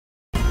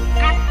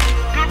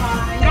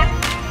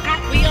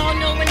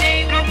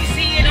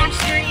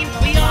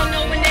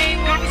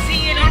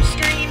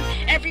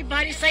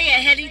you say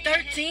it, Hetty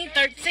 13.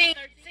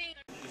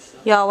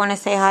 Y'all want to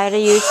say hi to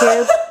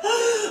YouTube?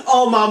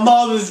 Oh, my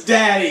mama's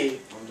daddy.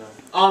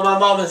 Oh, my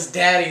mama's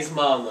daddy's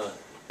mama.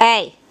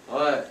 Hey.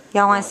 What?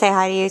 Y'all want to say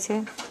hi to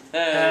YouTube?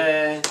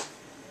 Hey.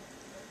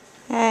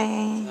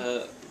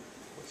 Hey.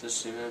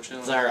 Just, you know,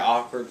 chilling. It's our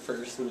awkward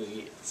first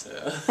meet, so.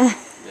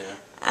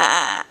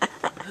 Yeah.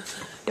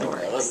 Don't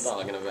worry what I'm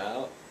talking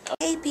about.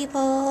 Hey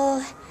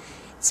people.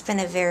 It's been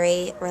a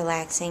very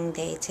relaxing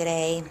day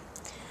today.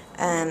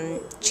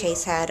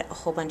 Chase had a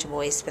whole bunch of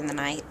boys spend the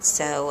night,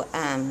 so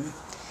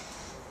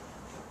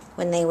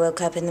when they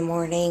woke up in the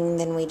morning,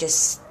 then we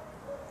just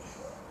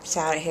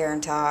sat here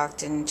and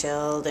talked and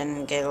chilled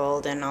and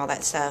giggled and all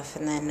that stuff.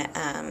 And then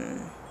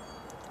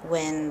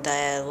when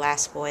the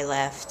last boy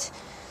left,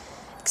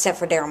 except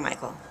for Daryl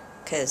Michael,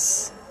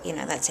 because, you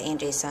know, that's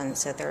Angie's son,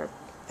 so they're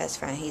best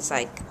friend. He's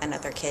like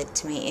another kid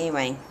to me.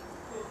 Anyway,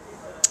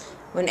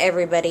 when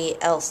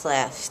everybody else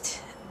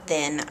left,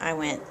 then I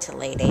went to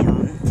lay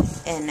down,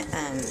 and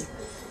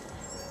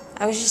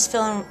I was just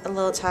feeling a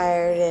little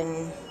tired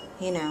and,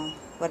 you know,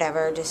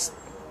 whatever.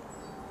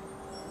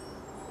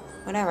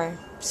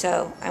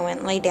 So I went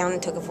and laid down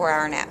and took a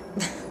 4-hour nap.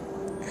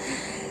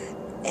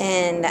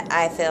 And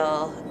I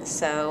feel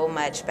so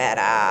much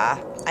better.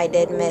 I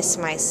did miss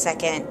my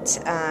second,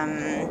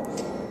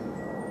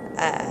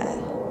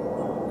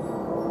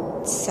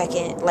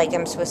 like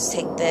I'm supposed to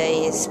take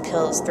these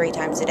pills 3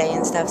 times a day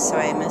and stuff, so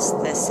I missed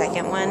the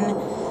second one.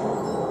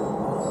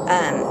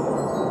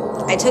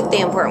 I took the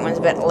important ones,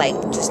 but like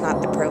just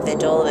not the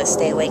Provigil, the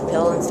stay awake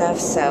pill and stuff,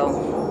 so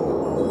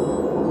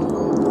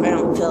I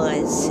don't feel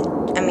as,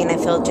 I mean, I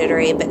feel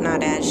jittery, but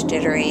not as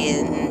jittery,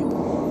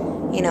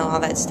 and, you know, all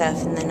that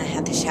stuff. And then I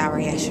had the shower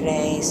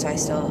yesterday, so I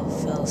still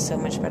feel so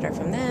much better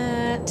from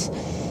that.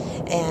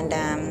 And,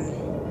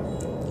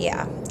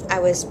 yeah, I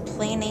was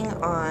planning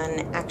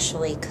on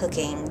actually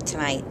cooking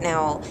tonight.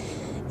 Now,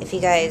 if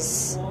you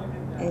guys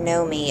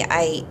know me,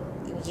 I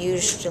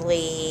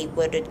usually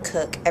would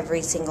cook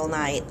every single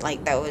night.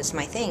 Like, that was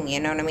my thing,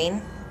 you know what I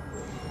mean?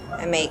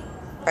 I make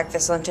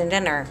breakfast, lunch, and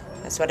dinner.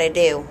 That's what I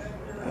do.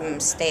 I'm a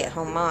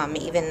stay-at-home mom.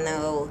 Even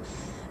though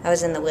I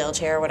was in the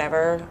wheelchair or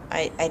whatever,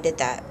 I did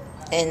that.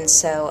 And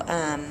so,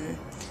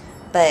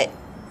 but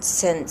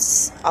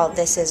since all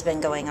this has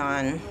been going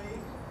on,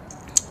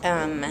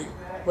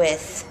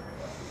 with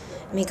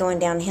me going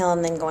downhill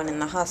and then going in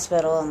the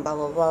hospital and blah,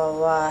 blah, blah, blah,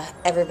 blah,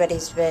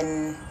 everybody's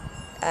been,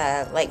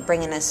 like,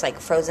 bringing us, like,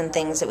 frozen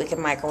things that we can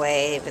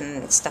microwave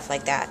and stuff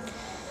like that.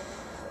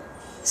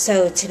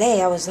 So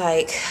today I was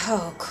like,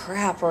 oh,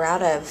 crap, we're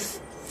out of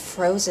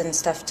frozen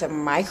stuff to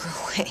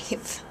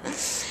microwave.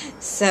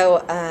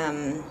 So,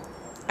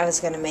 I was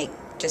going to make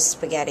just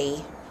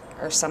spaghetti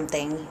or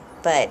something,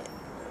 but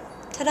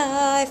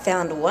ta-da, I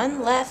found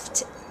one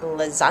left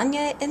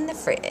lasagna in the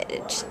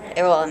fridge,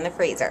 well, in the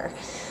freezer.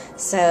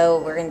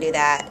 So we're going to do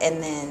that,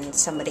 and then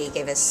somebody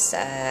gave us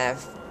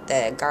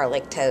the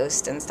garlic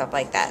toast and stuff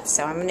like that.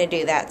 So I'm going to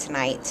do that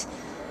tonight,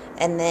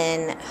 and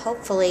then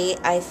hopefully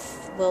I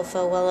will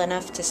feel well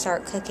enough to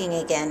start cooking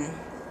again.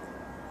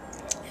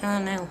 I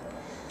don't know.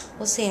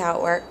 We'll see how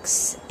it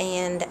works,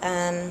 and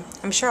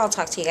I'm sure I'll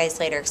talk to you guys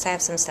later because I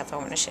have some stuff I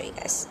want to show you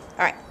guys.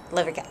 Alright,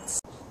 love you guys.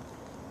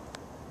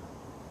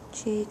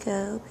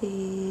 Chico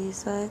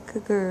pees like a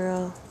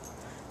girl.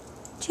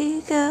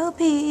 Chico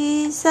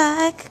pees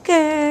like a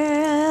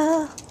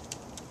girl.